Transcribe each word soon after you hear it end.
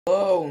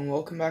Hello and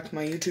welcome back to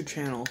my YouTube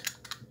channel.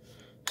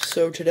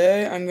 So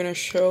today I'm going to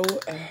show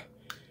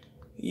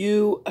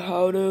you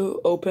how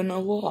to open a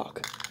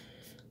lock.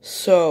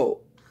 So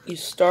you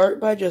start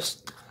by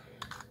just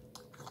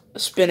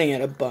spinning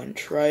it a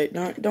bunch, right?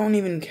 Don't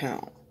even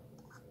count.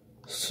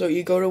 So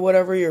you go to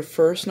whatever your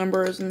first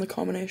number is in the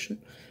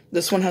combination.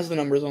 This one has the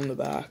numbers on the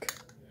back.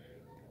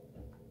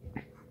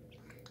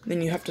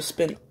 Then you have to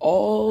spin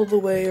all the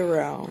way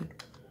around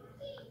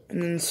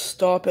and then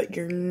stop at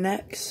your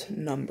next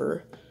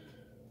number.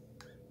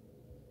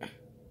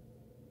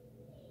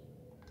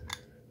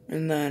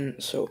 And then,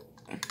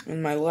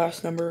 in my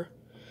last number,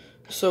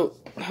 so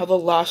how the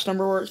last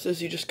number works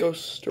is you just go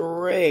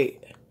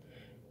straight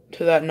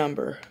to that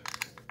number.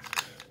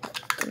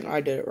 I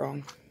did it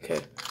wrong.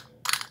 Okay.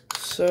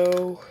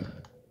 So,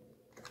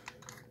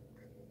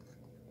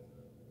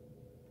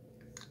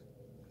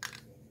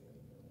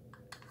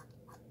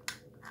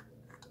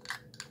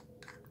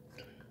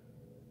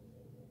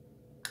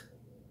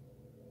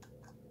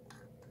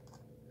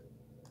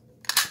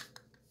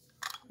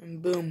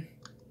 and boom.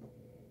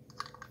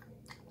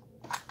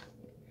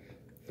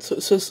 So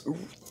it says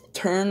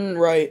turn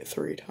right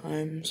 3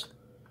 times,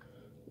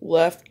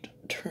 left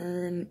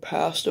turn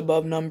past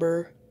above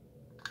number,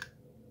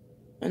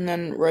 and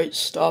then right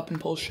stop and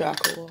pull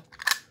shackle off.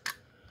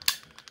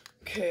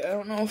 Okay, I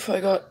don't know if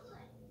I got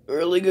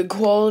really good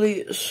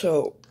quality,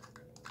 so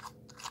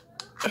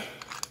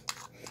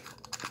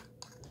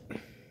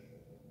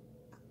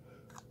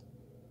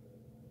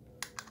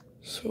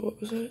what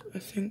was it? I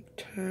think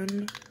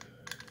 10.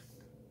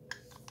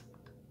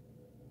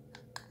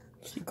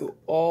 So you go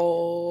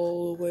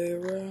all the way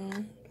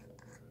around,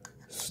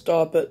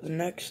 stop at the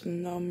next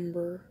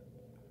number,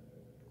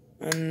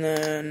 and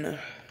then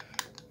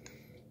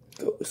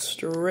go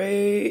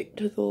straight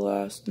to the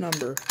last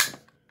number.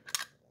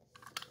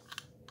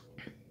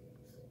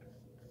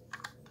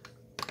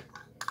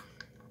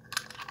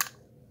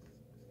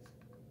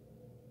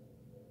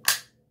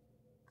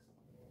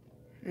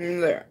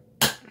 And there.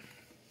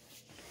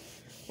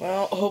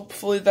 Well,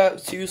 hopefully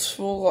that's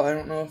useful. I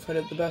don't know if I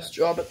did the best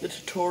job at the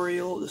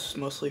tutorial. This is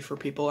mostly for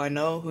people I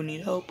know who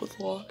need help with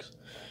locks.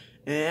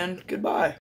 And goodbye.